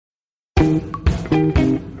Hey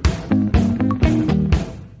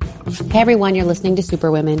everyone, you're listening to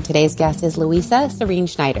Superwomen. Today's guest is Louisa Serene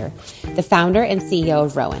Schneider, the founder and CEO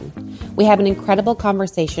of Rowan. We have an incredible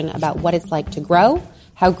conversation about what it's like to grow,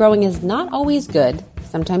 how growing is not always good.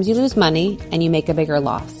 Sometimes you lose money and you make a bigger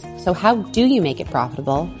loss. So how do you make it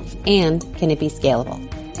profitable, and can it be scalable?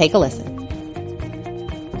 Take a listen.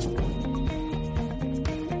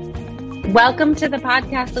 Welcome to the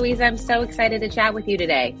podcast, Louisa. I'm so excited to chat with you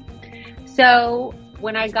today. So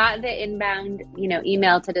when I got the inbound,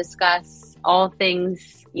 email to discuss all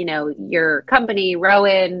things, your company,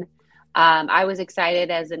 Rowan, I was excited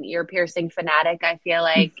as an ear piercing fanatic. I feel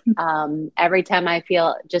like every time I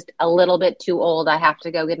feel just a little bit too old, I have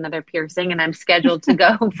to go get another piercing, and I'm scheduled to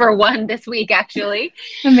go for one this week, actually.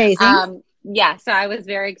 Amazing. So I was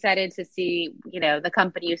very excited to see, the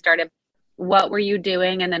company you started. What were you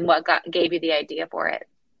doing, and then what gave you the idea for it?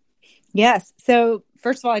 Yes. So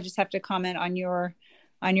first of all, I just have to comment on your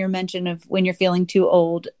mention of when you're feeling too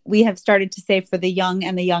old. We have started to say for the young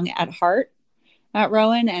and the young at heart at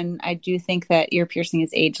Rowan. And I do think that ear piercing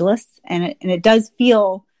is ageless, and it does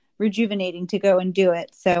feel rejuvenating to go and do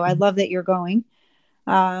it. So I love that you're going.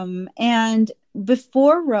 And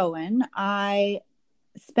before Rowan, I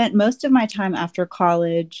spent most of my time after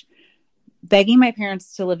college begging my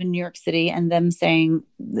parents to live in New York City, and them saying,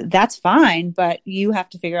 that's fine, but you have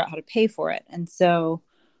to figure out how to pay for it. And so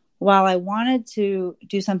while I wanted to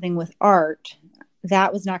do something with art,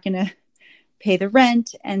 that was not going to pay the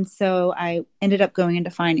rent. And so I ended up going into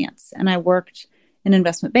finance, and I worked in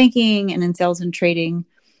investment banking and in sales and trading.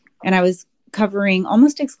 And I was covering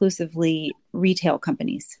almost exclusively retail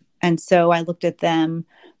companies. And so I looked at them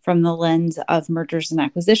from the lens of mergers and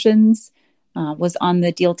acquisitions, was on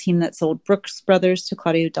the deal team that sold Brooks Brothers to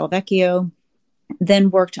Claudio Del Vecchio,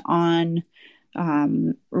 then worked on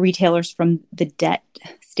retailers from the debt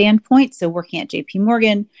standpoint. So working at JP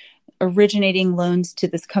Morgan, originating loans to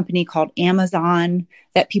this company called Amazon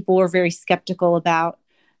that people were very skeptical about.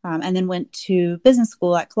 And then went to business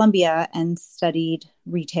school at Columbia and studied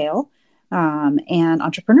retail and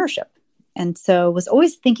entrepreneurship. And so was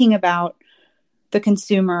always thinking about the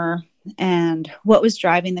consumer and what was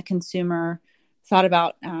driving the consumer. Thought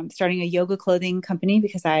about starting a yoga clothing company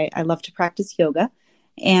because I love to practice yoga.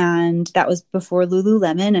 And that was before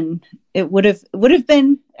Lululemon, and it would have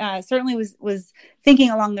been certainly was thinking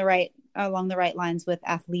along the right lines with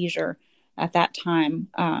athleisure at that time.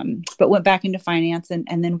 But went back into finance and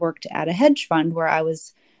then worked at a hedge fund where I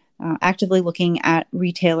was actively looking at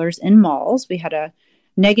retailers in malls. We had a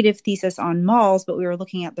negative thesis on malls, but we were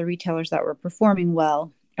looking at the retailers that were performing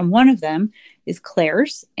well. And one of them is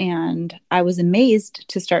Claire's, and I was amazed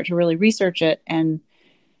to start to really research it. And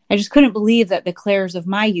I just couldn't believe that the Claire's of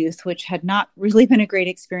my youth, which had not really been a great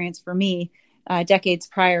experience for me decades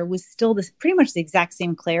prior, was still pretty much the exact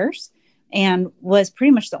same Claire's, and was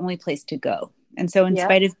pretty much the only place to go. And so in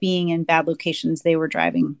spite of being in bad locations, they were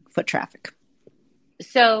driving foot traffic.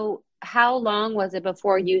 So how long was it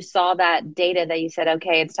before you saw that data that you said,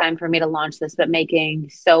 okay, it's time for me to launch this, but making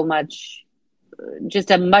so much, just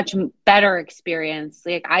a much better experience?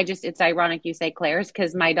 Like it's ironic you say Claire's,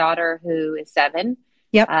 because my daughter, who is 7,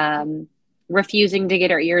 refusing to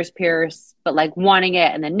get her ears pierced, but like wanting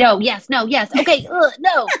it, and then no, yes, okay,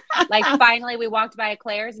 no. Like finally we walked by a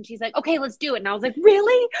Claire's and she's like, okay, let's do it. And I was like,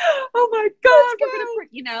 really? Oh my God, we're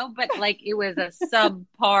gonna, but like it was a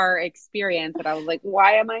subpar experience, and I was like,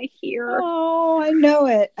 why am I here? Oh, I know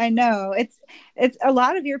it. I know it's a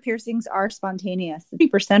lot of ear piercings are spontaneous.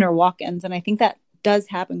 50% are walk-ins, and I think that does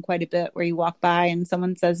happen quite a bit, where you walk by and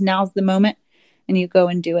someone says, now's the moment, and you go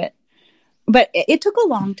and do it. But it took a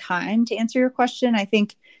long time to answer your question. I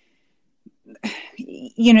think,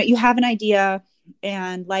 you have an idea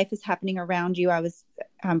and life is happening around you. I was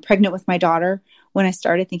pregnant with my daughter when I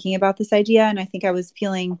started thinking about this idea. And I think I was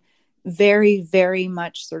feeling very, very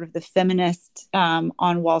much sort of the feminist on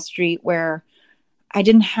Wall Street, where I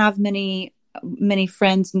didn't have many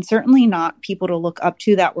friends, and certainly not people to look up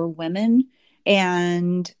to that were women.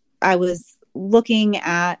 And I was looking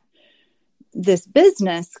at this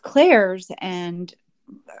business, Claire's, and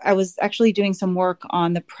I was actually doing some work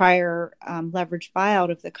on the prior leveraged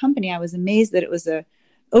buyout of the company. I was amazed that it was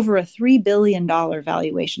over a $3 billion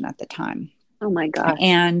valuation at the time. Oh my gosh.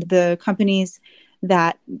 And the companies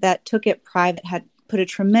that took it private had put a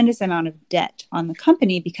tremendous amount of debt on the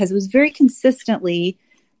company because it was very consistently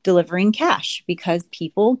delivering cash, because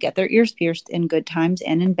people get their ears pierced in good times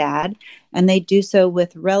and in bad, and they do so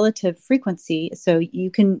with relative frequency. So you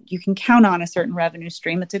can count on a certain revenue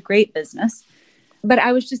stream. It's a great business. But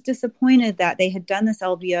I was just disappointed that they had done this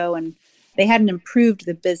LBO and they hadn't improved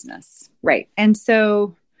the business. Right. And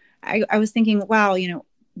so I was thinking, wow,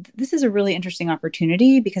 this is a really interesting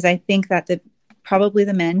opportunity, because I think that probably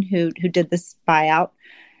the men who did this buyout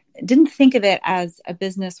didn't think of it as a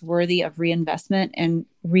business worthy of reinvestment and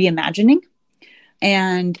reimagining.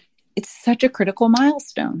 And it's such a critical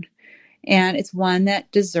milestone. And it's one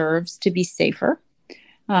that deserves to be safer.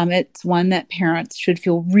 It's one that parents should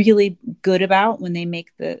feel really good about when they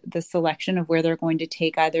make the selection of where they're going to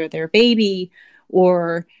take either their baby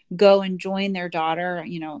or go and join their daughter,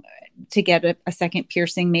 to get a second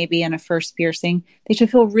piercing maybe and a first piercing. They should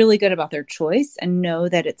feel really good about their choice and know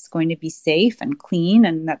that it's going to be safe and clean,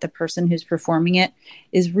 and that the person who's performing it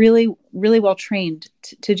is really, really well trained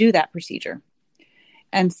to do that procedure.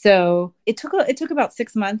 And so it took about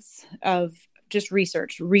 6 months of just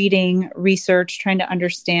research, trying to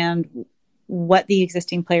understand what the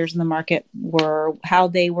existing players in the market were, how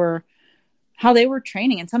they were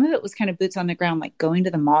training. And some of it was kind of boots on the ground, like going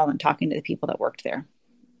to the mall and talking to the people that worked there.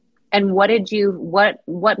 And what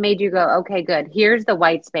made you go, okay, good, here's the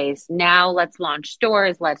white space. Now let's launch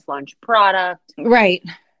stores, let's launch product. Right.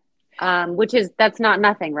 That's not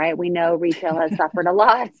nothing, right? We know retail has suffered a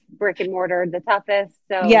lot, brick and mortar, the toughest.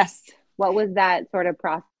 So yes. What was that sort of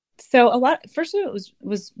process? So first of it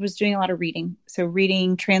was doing a lot of reading. So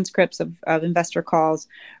reading transcripts of investor calls,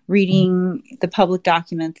 reading the public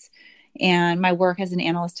documents, and my work as an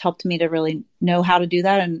analyst helped me to really know how to do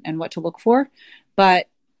that and what to look for. But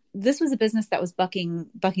this was a business that was bucking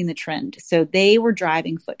the trend. So they were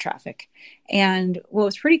driving foot traffic. And what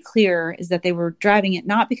was pretty clear is that they were driving it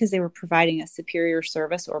not because they were providing a superior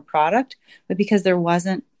service or product, but because there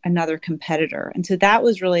wasn't another competitor. And so that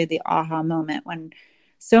was really the aha moment, when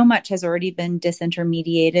so much has already been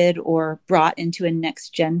disintermediated or brought into a next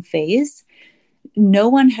gen phase. No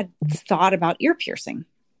one had thought about ear piercing.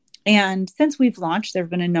 And since we've launched, there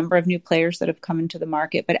have been a number of new players that have come into the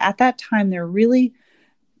market. But at that time, there really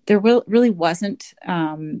wasn't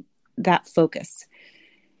that focus.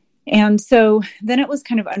 And so then it was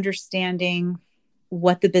kind of understanding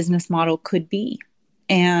what the business model could be.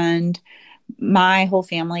 And my whole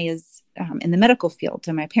family is in the medical field.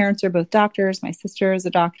 So my parents are both doctors. My sister is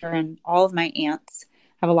a doctor, and all of my aunts,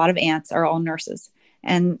 have a lot of aunts, are all nurses.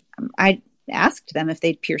 And I asked them if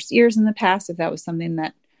they'd pierced ears in the past, if that was something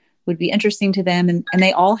that would be interesting to them. And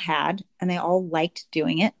they all had, and they all liked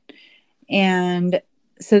doing it. And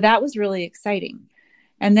so that was really exciting.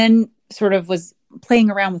 And then sort of was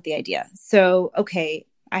playing around with the idea. So, okay,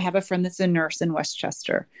 I have a friend that's a nurse in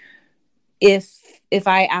Westchester. If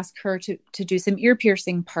I ask her to do some ear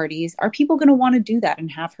piercing parties, are people going to want to do that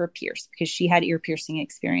and have her pierce? Because she had ear piercing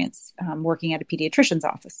experience working at a pediatrician's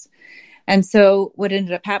office. And so what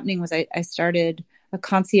ended up happening was I started a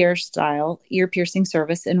concierge style ear piercing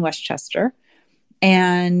service in Westchester.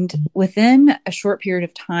 And within a short period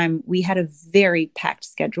of time, we had a very packed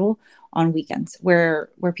schedule on weekends where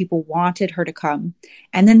people wanted her to come.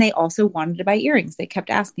 And then they also wanted to buy earrings. They kept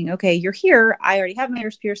asking, okay, you're here. I already have my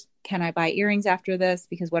ears pierced. Can I buy earrings after this?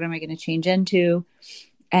 Because what am I going to change into?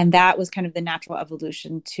 And that was kind of the natural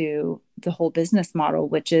evolution to the whole business model,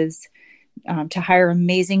 which is to hire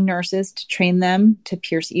amazing nurses, to train them to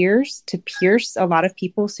pierce ears, to pierce a lot of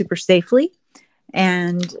people super safely,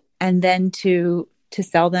 and then to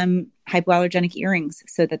sell them hypoallergenic earrings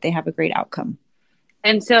so that they have a great outcome.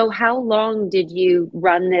 And so how long did you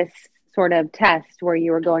run this sort of test where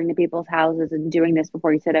you were going to people's houses and doing this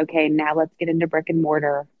before you said, okay, now let's get into brick and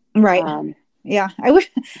mortar? Right. Yeah. I wish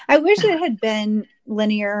it had been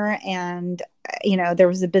linear and, there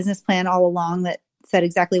was a business plan all along that said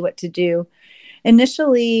exactly what to do.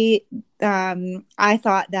 Initially, I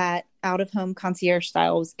thought that out-of-home concierge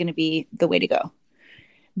style was going to be the way to go.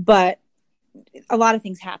 But a lot of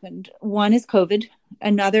things happened. One is COVID.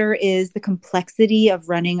 Another is the complexity of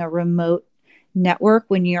running a remote network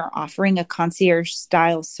when you're offering a concierge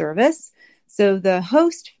style service. So the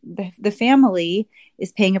host, the family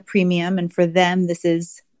is paying a premium, and for them, this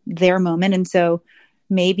is their moment. And so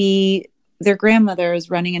maybe their grandmother is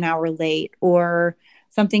running an hour late, or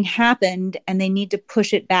something happened and they need to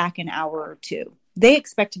push it back an hour or two. They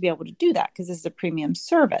expect to be able to do that because this is a premium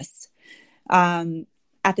service.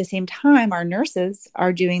 At the same time, our nurses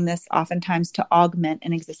are doing this oftentimes to augment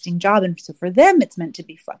an existing job. And so for them, it's meant to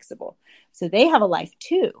be flexible. So they have a life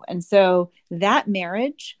too. And so that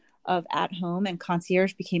marriage of at home and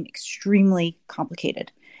concierge became extremely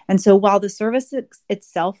complicated. And so while the service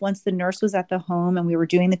itself, once the nurse was at the home and we were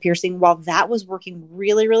doing the piercing, while that was working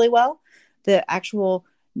really, really well, the actual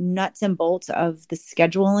nuts and bolts of the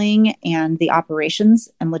scheduling and the operations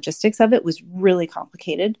and logistics of it was really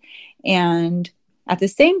complicated. And at the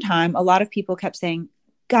same time, a lot of people kept saying,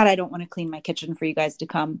 God, I don't want to clean my kitchen for you guys to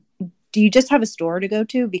come. do you just have a store to go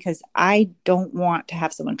to? Because I don't want to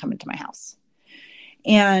have someone come into my house.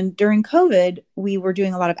 And during COVID, we were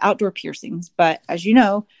doing a lot of outdoor piercings. But as you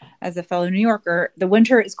know, as a fellow New Yorker, the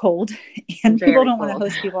winter is cold and people don't want to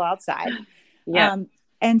host people outside. Yeah.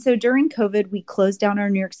 And so during COVID, we closed down our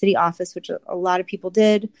New York City office, which a lot of people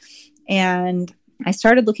did. And I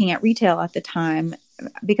started looking at retail at the time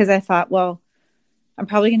because I thought, well, I'm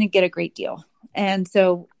probably going to get a great deal. And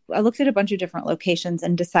so I looked at a bunch of different locations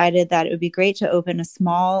and decided that it would be great to open a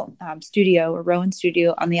small studio, a Rowan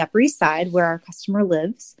studio on the Upper East Side where our customer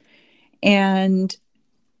lives. And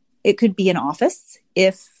it could be an office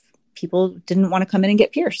if people didn't want to come in and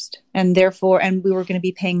get pierced. And therefore, and we were going to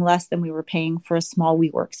be paying less than we were paying for a small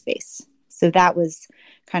WeWork space. So that was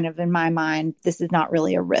kind of in my mind, this is not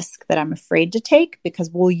really a risk that I'm afraid to take because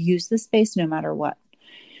we'll use the space no matter what.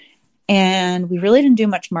 And we really didn't do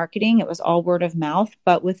much marketing. It was all word of mouth,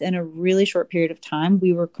 but within a really short period of time,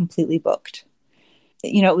 we were completely booked.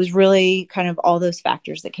 You know, it was really kind of all those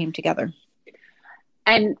factors that came together.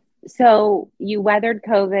 And so you weathered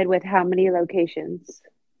COVID with how many locations?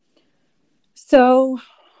 So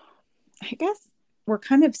I guess we're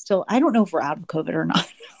kind of still, I don't know if we're out of COVID or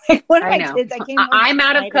not. Like one of my kids, I'm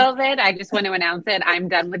out of COVID. I just want to announce it. I'm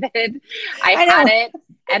done with it. I had it.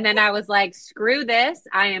 And then I was like, screw this.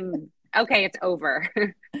 Okay, it's over.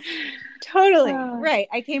 Totally. Right.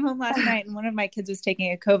 I came home last night and one of my kids was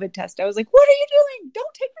taking a COVID test. I was like, what are you doing?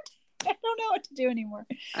 Don't take the test. I don't know what to do anymore.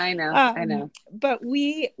 I know. But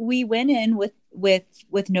we went in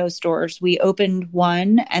with no stores. We opened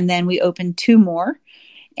one and then we opened two more.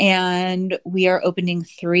 And we are opening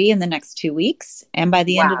 3 in the next 2 weeks. And by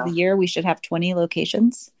the end of the year, we should have 20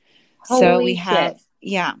 locations. Holy shit.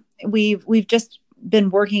 We've just been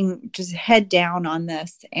working just head down on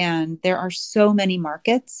this. And there are so many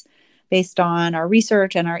markets based on our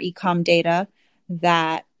research and our e-com data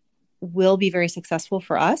that will be very successful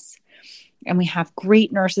for us. And we have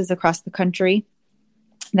great nurses across the country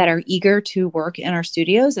that are eager to work in our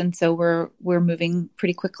studios. And so we're moving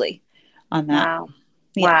pretty quickly on that. Wow.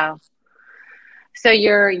 Yeah. Wow. So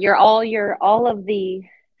all of the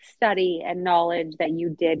study and knowledge that you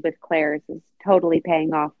did with Claire's is totally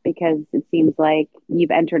paying off because it seems like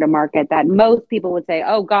you've entered a market that most people would say,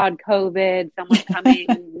 oh God, COVID, someone's coming,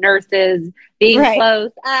 nurses being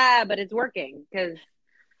close. But it's working because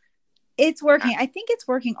it's working. I think it's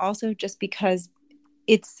working also just because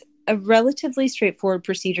it's a relatively straightforward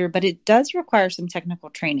procedure, but it does require some technical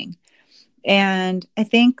training. And I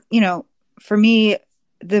think, for me,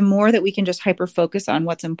 the more that we can just hyper focus on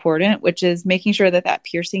what's important, which is making sure that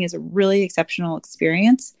piercing is a really exceptional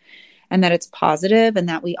experience and that it's positive and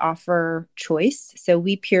that we offer choice. So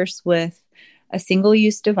we pierce with a single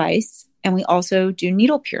use device and we also do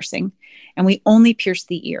needle piercing and we only pierce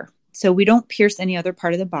the ear. So we don't pierce any other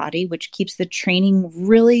part of the body, which keeps the training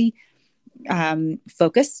really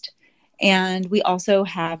focused. And we also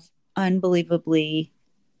have unbelievably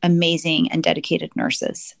amazing and dedicated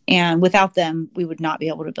nurses. And without them, we would not be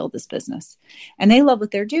able to build this business. And they love what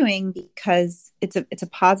they're doing because it's a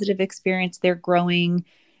positive experience. They're growing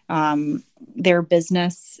their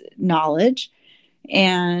business knowledge.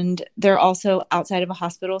 And they're also outside of a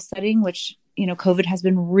hospital setting, which, COVID has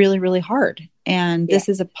been really, really hard. And this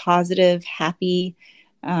is a positive, happy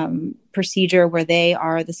procedure where they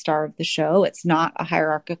are the star of the show. It's not a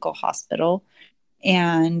hierarchical hospital.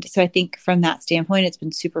 And so I think from that standpoint, it's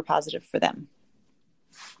been super positive for them.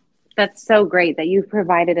 That's so great that you've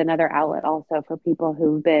provided another outlet also for people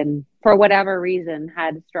who've been, for whatever reason,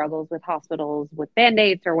 had struggles with hospitals, with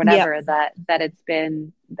Band-Aids or whatever, that it's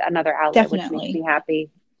been another outlet, Definitely. Which makes me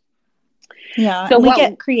happy. Yeah. So we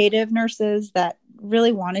get creative nurses that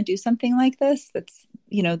really want to do something like this. That's,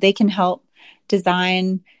 they can help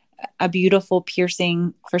design a beautiful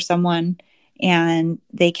piercing for someone. And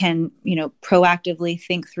they can, proactively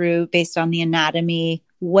think through based on the anatomy,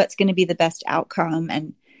 what's going to be the best outcome.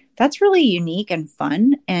 And that's really unique and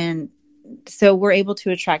fun. And so we're able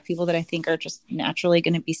to attract people that I think are just naturally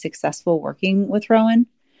going to be successful working with Rowan,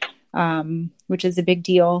 which is a big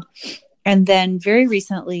deal. And then very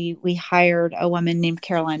recently, we hired a woman named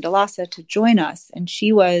Caroline DeLassa to join us. And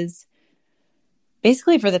she was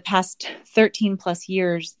basically for the past 13 plus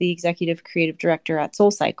years, the executive creative director at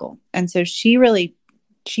SoulCycle. And so she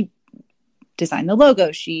designed the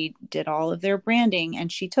logo. She did all of their branding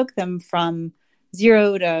and she took them from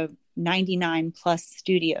 0 to 99 plus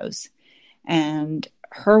studios. And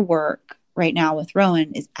her work right now with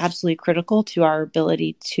Rowan is absolutely critical to our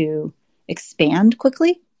ability to expand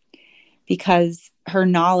quickly because her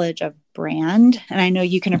knowledge of brand, and I know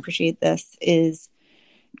you can appreciate this, is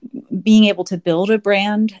being able to build a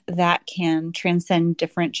brand that can transcend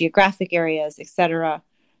different geographic areas, et cetera,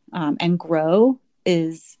 and grow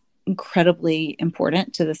is incredibly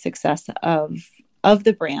important to the success of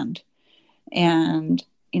the brand. And,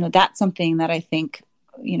 that's something that I think,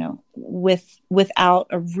 without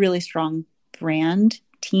a really strong brand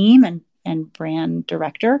team and brand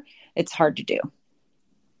director, it's hard to do.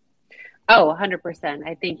 Oh, 100%.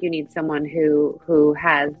 I think you need someone who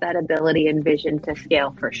has that ability and vision to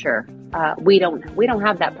scale for sure. We don't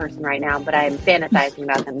have that person right now, but I'm fantasizing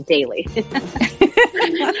about them daily.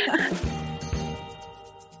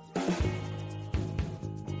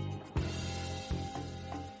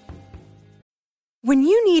 When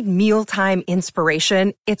you need mealtime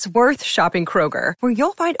inspiration, it's worth shopping Kroger, where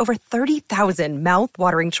you'll find over 30,000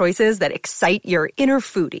 mouth-watering choices that excite your inner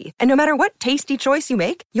foodie. And no matter what tasty choice you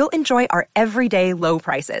make, you'll enjoy our everyday low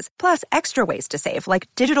prices, plus extra ways to save, like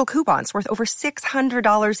digital coupons worth over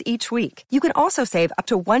 $600 each week. You can also save up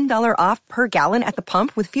to $1 off per gallon at the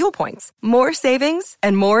pump with fuel points. More savings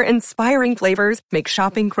and more inspiring flavors make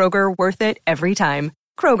shopping Kroger worth it every time.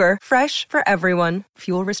 Kroger, fresh for everyone.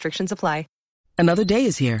 Fuel restrictions apply. Another day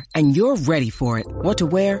is here, and you're ready for it. What to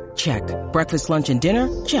wear? Check. Breakfast, lunch, and dinner?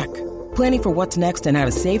 Check. Planning for what's next and how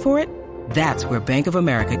to save for it? That's where Bank of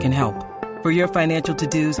America can help. For your financial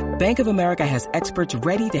to-dos, Bank of America has experts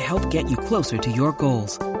ready to help get you closer to your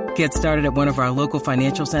goals. Get started at one of our local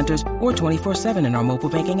financial centers or 24/7 in our mobile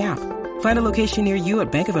banking app. Find a location near you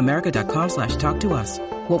at bankofamerica.com/talktous.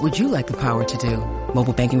 What would you like the power to do?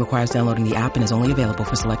 Mobile banking requires downloading the app and is only available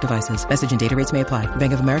for select devices. Message and data rates may apply.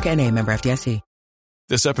 Bank of America N.A., member FDIC.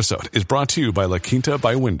 This episode is brought to you by La Quinta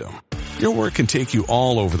by Wyndham. Your work can take you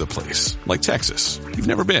all over the place, like Texas. You've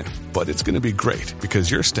never been, but it's going to be great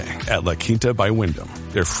because you're staying at La Quinta by Wyndham.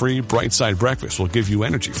 Their free Bright Side breakfast will give you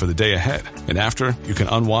energy for the day ahead. And after, you can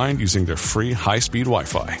unwind using their free high-speed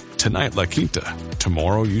Wi-Fi. Tonight, La Quinta.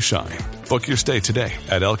 Tomorrow, you shine. Book your stay today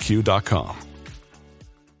at LQ.com.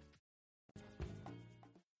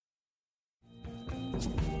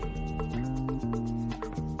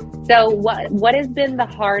 So what has been the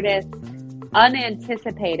hardest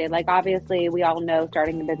unanticipated? Like, obviously we all know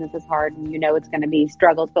starting the business is hard and it's going to be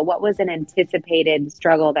struggles, but what was an anticipated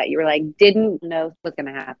struggle that you were like, didn't know was going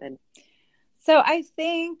to happen? So I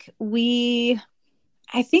think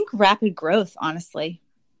rapid growth, honestly.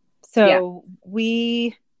 So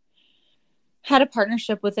we had a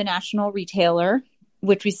partnership with a national retailer,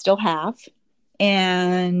 which we still have.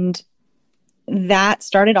 And that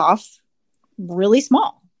started off really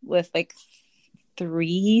small with like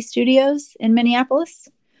 3 studios in Minneapolis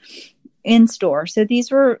in store. So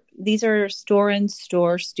these are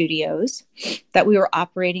store-in-store studios that we were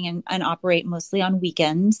operating and operate mostly on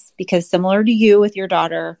weekends, because similar to you with your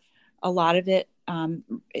daughter, a lot of it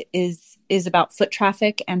is about foot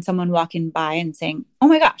traffic and someone walking by and saying, oh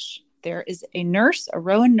my gosh, there is a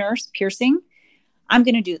Rowan nurse piercing. I'm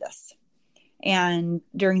going to do this. And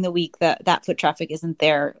during the week that foot traffic isn't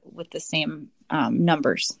there with the same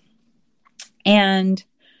numbers. And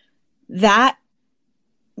that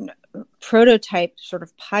prototype sort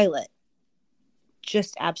of pilot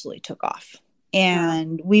just absolutely took off.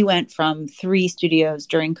 And we went from 3 studios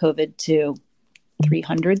during COVID to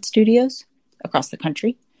 300 studios across the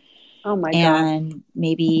country. Oh my God. And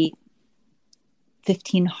maybe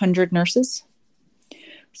 1,500 nurses.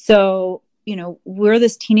 So, we're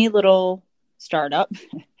this teeny little startup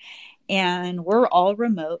and we're all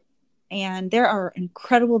remote. And there are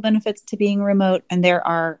incredible benefits to being remote, and there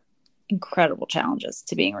are incredible challenges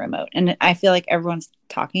to being remote. And I feel like everyone's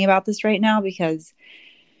talking about this right now because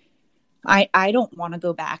I don't want to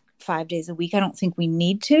go back 5 days a week. I don't think we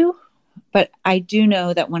need to, but I do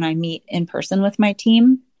know that when I meet in person with my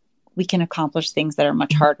team, we can accomplish things that are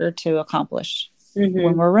much harder to accomplish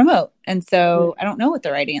when we're remote. And so I don't know what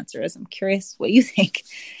the right answer is. I'm curious what you think,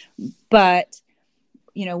 but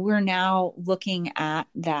we're now looking at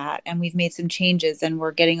that, and we've made some changes, and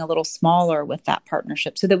we're getting a little smaller with that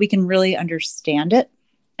partnership so that we can really understand it.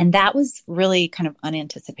 And that was really kind of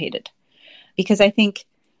unanticipated, because I think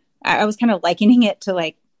I was kind of likening it to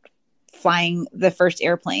like flying the first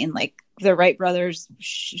airplane. Like the Wright brothers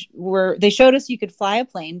they showed us you could fly a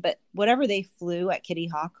plane, but whatever they flew at Kitty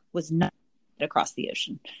Hawk was not across the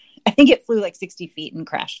ocean. I think it flew like 60 feet and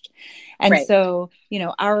crashed. And so,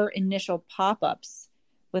 our initial pop-ups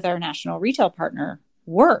with our national retail partner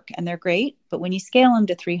work, and they're great. But when you scale them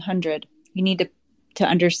to 300, you need to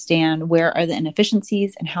understand where are the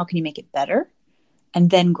inefficiencies and how can you make it better, and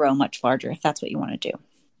then grow much larger if that's what you want to do.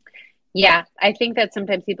 Yeah, I think that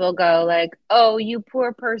sometimes people go like, "Oh, you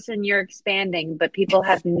poor person, you're expanding," but people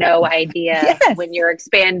have no idea Yes. when you're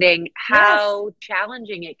expanding Yes. how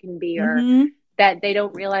challenging it can be, or Hmm. that they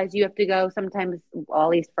don't realize you have to go sometimes, well, at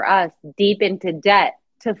least for us, deep into debt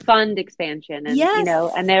to fund expansion. And, and Yes.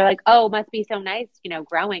 they're like, "Oh, must be so nice,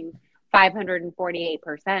 growing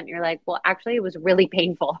 548%." You're like, "Well, actually, it was really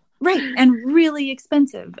painful." Right. And really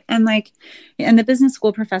expensive. And the business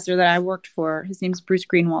school professor that I worked for, his name's Bruce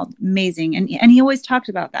Greenwald, amazing. And he always talked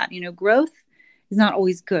about that, growth is not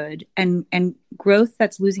always good. And growth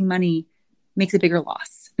that's losing money makes a bigger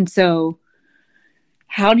loss. And so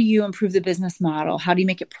how do you improve the business model? How do you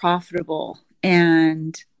make it profitable?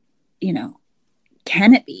 And,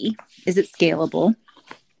 can it be? Is it scalable?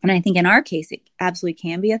 And I think in our case, it absolutely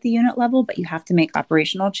can be at the unit level, but you have to make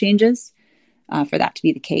operational changes for that to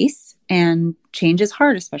be the case. And change is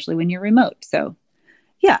hard, especially when you're remote. So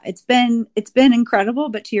yeah, it's been incredible.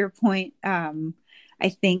 But to your point, I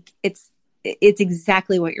think it's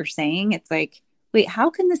exactly what you're saying. It's like, wait, how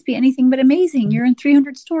can this be anything but amazing? You're in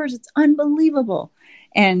 300 stores. It's unbelievable.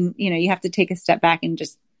 And, you have to take a step back and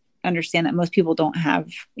just understand that most people don't have,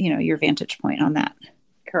 your vantage point on that.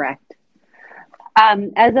 Correct.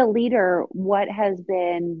 As a leader, what has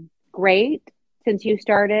been great since you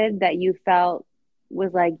started that you felt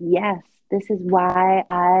was like, yes, this is why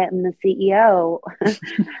I am the CEO,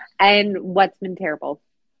 and what's been terrible?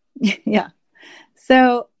 Yeah.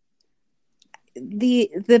 So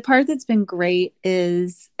the part that's been great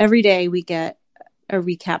is every day we get a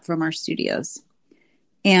recap from our studios,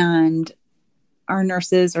 and our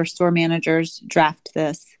nurses or store managers draft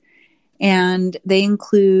this, and they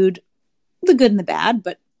include the good and the bad,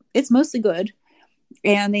 but it's mostly good.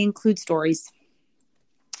 And they include stories.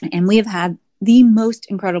 And we have had the most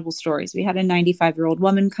incredible stories. We had a 95-year-old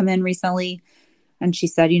woman come in recently, and she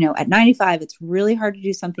said, at 95, it's really hard to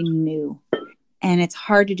do something new. And it's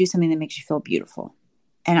hard to do something that makes you feel beautiful.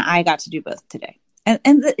 And I got to do both today.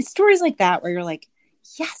 And the stories like that, where you're like,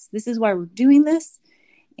 yes, this is why we're doing this.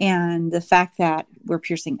 And the fact that we're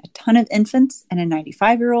piercing a ton of infants and a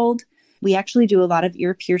 95-year-old. We actually do a lot of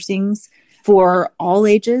ear piercings for all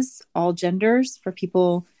ages, all genders, for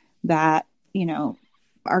people that,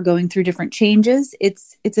 are going through different changes.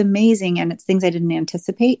 It's amazing. And it's things I didn't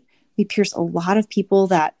anticipate. We pierce a lot of people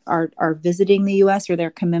that are visiting the US or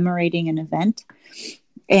they're commemorating an event.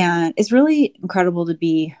 And it's really incredible to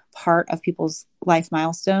be part of people's life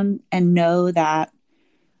milestone and know that,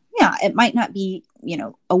 yeah, it might not be,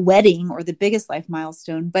 a wedding or the biggest life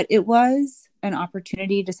milestone, but it was an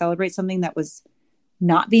opportunity to celebrate something that was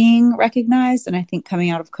not being recognized. And I think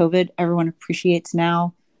coming out of COVID, everyone appreciates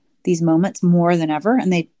now these moments more than ever,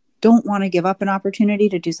 and they don't want to give up an opportunity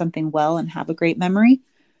to do something well and have a great memory.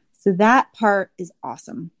 So that part is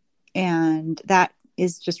awesome. And that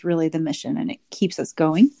is just really the mission, and it keeps us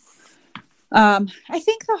going. I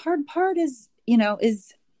think the hard part is you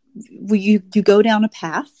go down a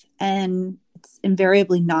path, and it's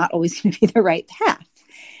invariably not always going to be the right path.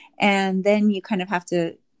 And then you kind of have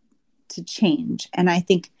to change. And I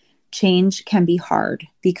think change can be hard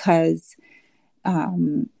because,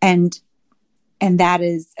 and that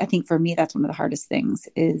is, I think for me, that's one of the hardest things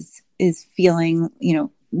is feeling,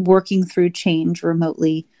 working through change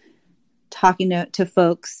remotely, talking to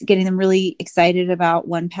folks, getting them really excited about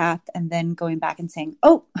one path, and then going back and saying,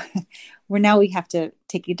 oh, we have to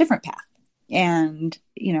take a different path. And,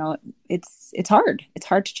 it's hard. It's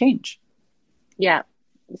hard to change. Yeah.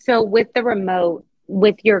 So with the remote,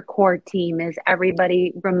 with your core team, is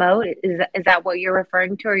everybody remote? Is that what you're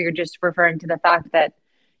referring to, or you're just referring to the fact that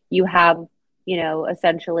you have,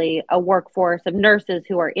 essentially a workforce of nurses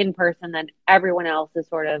who are in person, and everyone else is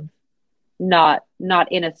sort of not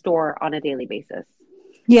in a store on a daily basis?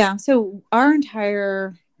 Yeah. So our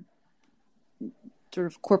entire sort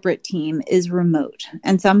of corporate team is remote,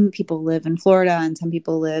 and some people live in Florida and some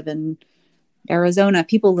people live in Arizona.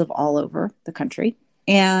 People live all over the country.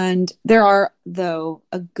 And there are, though,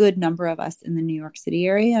 a good number of us in the New York City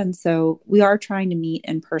area. And so we are trying to meet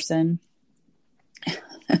in person.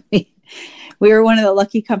 We were one of the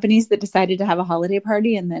lucky companies that decided to have a holiday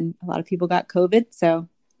party, and then a lot of people got COVID. So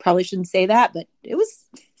probably shouldn't say that, but it was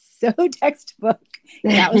so textbook.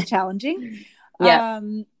 That was challenging. Yeah.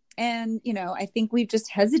 And, I think we've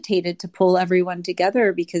just hesitated to pull everyone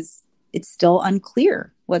together because it's still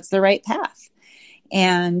unclear what's the right path.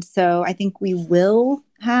 And so I think we will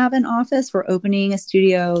have an office. We're opening a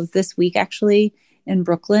studio this week, actually, in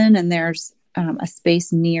Brooklyn. And there's a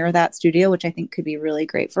space near that studio, which I think could be really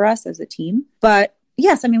great for us as a team. But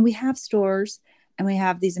yes, we have stores and we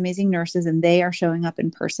have these amazing nurses, and they are showing up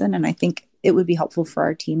in person. And I think it would be helpful for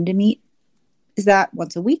our team to meet. Is that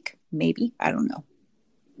once a week? maybe. I don't know.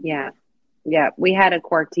 Yeah. Yeah. We had a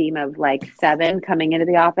core team of like 7 coming into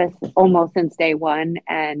the office almost since day one.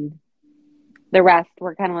 And the rest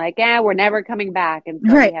were kind of like, yeah, we're never coming back. And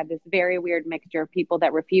so Right. we had this very weird mixture of people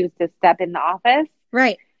that refused to step in the office.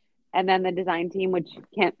 Right. And then the design team, which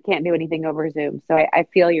can't do anything over Zoom. So I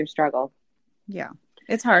feel your struggle. Yeah.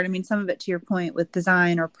 It's hard. I mean, some of it, to your point, with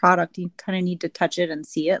design or product, you kind of need to touch it and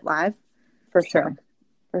see it live. For sure.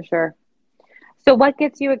 For sure. So what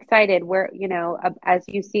gets you excited where, as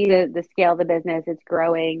you see the scale of the business, it's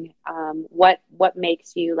growing, what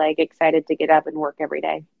makes you like excited to get up and work every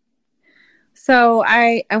day? So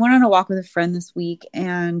I went on a walk with a friend this week,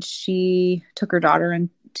 and she took her daughter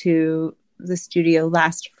into the studio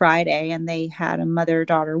last Friday, and they had a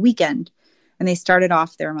mother-daughter weekend. And they started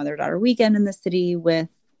off their mother-daughter weekend in the city with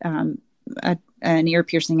an ear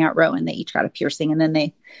piercing at Rowan. They each got a piercing, and then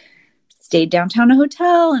they stayed downtown a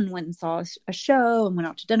hotel and went and saw a show and went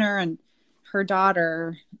out to dinner. And her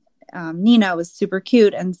daughter, Nina, was super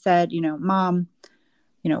cute and said, Mom,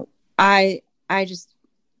 I just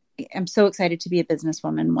am so excited to be a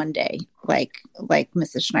businesswoman one day, like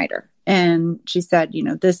Mrs. Schneider. And she said,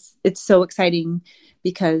 it's so exciting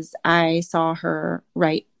because I saw her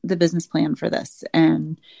write the business plan for this.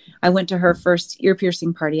 And I went to her first ear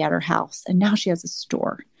piercing party at her house, and now she has a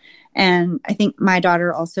store. And I think my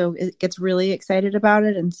daughter also gets really excited about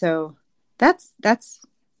it. And so that's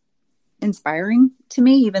inspiring to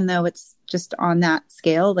me, even though it's just on that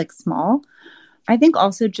scale, like small. I think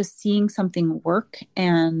also just seeing something work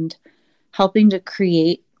and helping to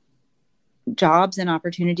create jobs and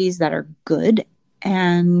opportunities that are good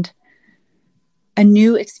and a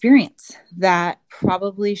new experience that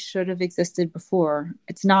probably should have existed before.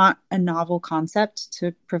 It's not a novel concept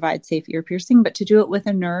to provide safe ear piercing, but to do it with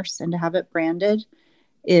a nurse and to have it branded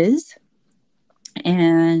is.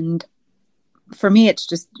 And for me, it's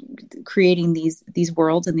just creating these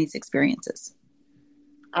worlds and these experiences.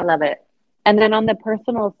 I love it. And then on the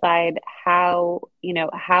personal side, how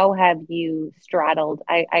have you straddled?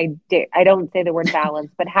 I don't say the word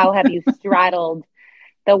balance, but how have you straddled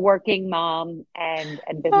the working mom and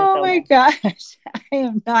business owner? Oh my gosh, I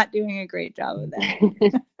am not doing a great job of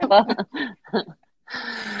that.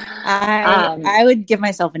 I would give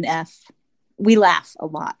myself an F. We laugh a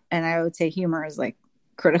lot, and I would say humor is like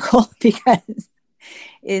critical because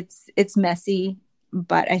it's messy.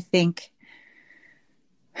 But I think,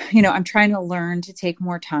 I'm trying to learn to take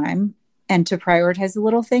more time and to prioritize the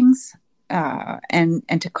little things,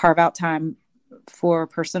 and to carve out time for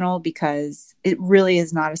personal, because it really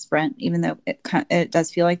is not a sprint, even though it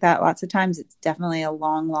does feel like that lots of times. It's definitely a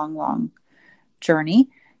long journey,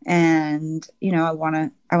 and I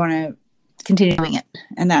want to continue doing it,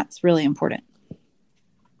 and that's really important.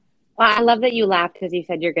 Well, I love that you laughed because you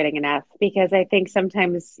said you're getting an F, because I think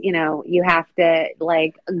sometimes you have to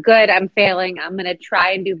like, good, I'm failing, I'm gonna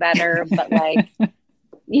try and do better, but like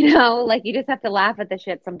like you just have to laugh at the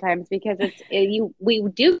shit sometimes, because we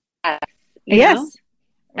do that. Yes.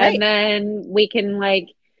 Right. And then we can like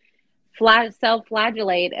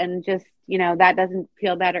self-flagellate and just, that doesn't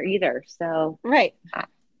feel better either. So right.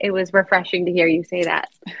 It was refreshing to hear you say that.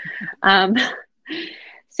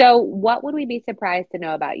 So what would we be surprised to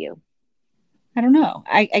know about you? I don't know.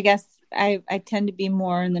 I guess I tend to be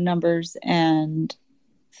more in the numbers and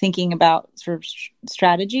thinking about sort of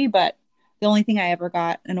strategy, but the only thing I ever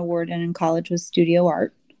got an award in college was studio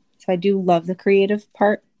art. So I do love the creative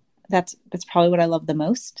part. That's probably what I love the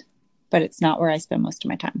most, but it's not where I spend most of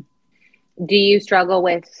my time. Do you struggle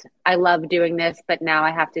with, I love doing this, but now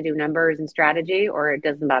I have to do numbers and strategy, or it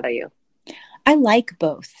doesn't bother you? I like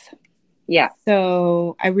both. Yeah.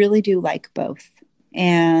 So I really do like both.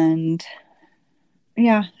 And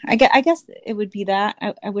yeah, I guess it would be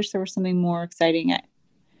that. I wish there was something more exciting.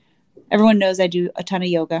 Everyone knows I do a ton of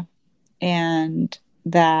yoga, and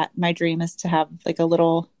that my dream is to have like a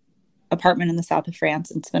little apartment in the south of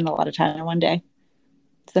France and spend a lot of time there one day.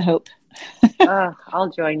 It's the hope. I'll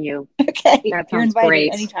join you. Okay. That You're sounds invited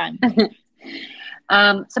great. anytime.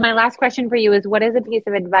 So my last question for you is, what is a piece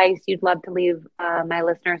of advice you'd love to leave my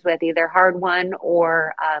listeners with, either hard one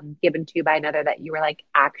or given to you by another that you were like,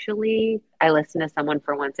 actually, I listened to someone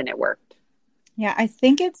for once and it worked? Yeah, I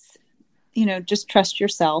think it's, just trust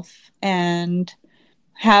yourself and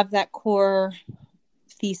have that core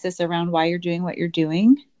thesis around why you're doing what you're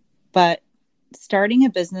doing. But starting a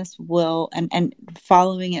business will, and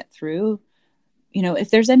following it through, if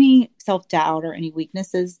there's any self-doubt or any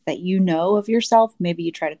weaknesses that of yourself, maybe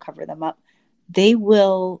you try to cover them up, they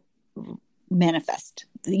will manifest.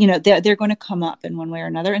 They're going to come up in one way or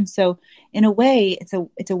another. And so in a way,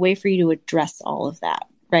 it's a way for you to address all of that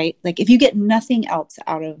right? Like if you get nothing else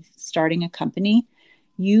out of starting a company,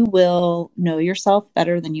 you will know yourself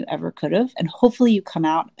better than you ever could have. And hopefully you come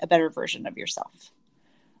out a better version of yourself.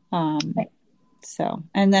 Right. So,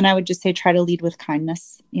 and then I would just say, try to lead with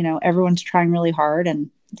kindness. You know, everyone's trying really hard and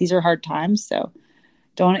these are hard times. So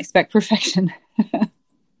don't expect perfection.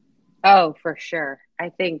 Oh, for sure. I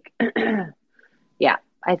think, yeah,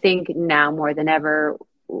 I think now more than ever,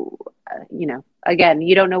 you know, again,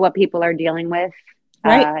 you don't know what people are dealing with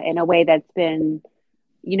in a way that's been,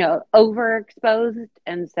 you know, overexposed.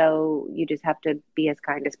 And so you just have to be as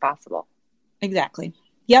kind as possible. Exactly.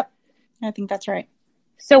 Yep. I think that's right.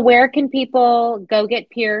 So where can people go get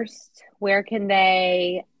pierced? Where can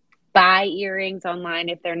they buy earrings online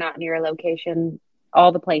if they're not near a location?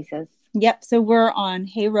 All the places. Yep. So we're on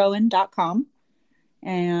heyrowan.com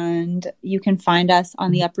and you can find us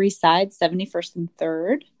on the Upper East Side, 71st and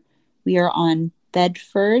 3rd. We are on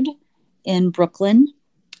Bedford in Brooklyn.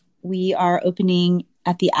 We are opening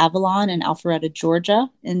at the Avalon in Alpharetta, Georgia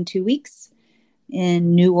in 2 weeks,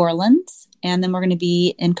 in New Orleans. And then we're going to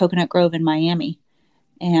be in Coconut Grove in Miami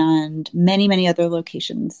and many, many other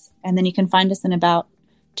locations. And then you can find us in about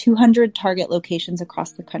 200 Target locations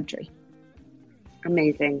across the country.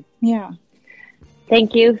 Amazing. Yeah.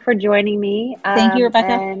 Thank you for joining me. Thank you,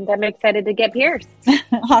 Rebecca. And I'm excited to get pierced.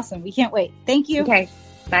 Awesome. We can't wait. Thank you. Okay.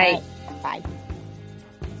 Bye. Bye.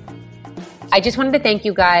 I just wanted to thank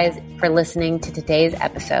you guys for listening to today's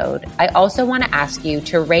episode. I also want to ask you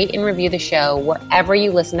to rate and review the show wherever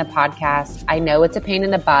you listen to podcasts. I know it's a pain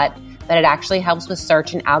in the butt, but it actually helps with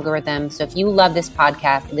search and algorithms. So if you love this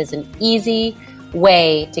podcast, it is an easy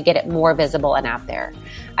way to get it more visible and out there.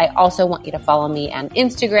 I also want you to follow me on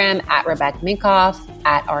Instagram at Rebecca Minkoff,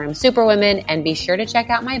 at RM Superwomen, and be sure to check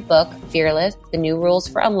out my book, Fearless, The New Rules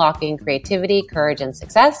for Unlocking Creativity, Courage, and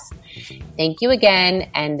Success. Thank you again,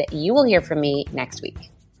 and you will hear from me next week.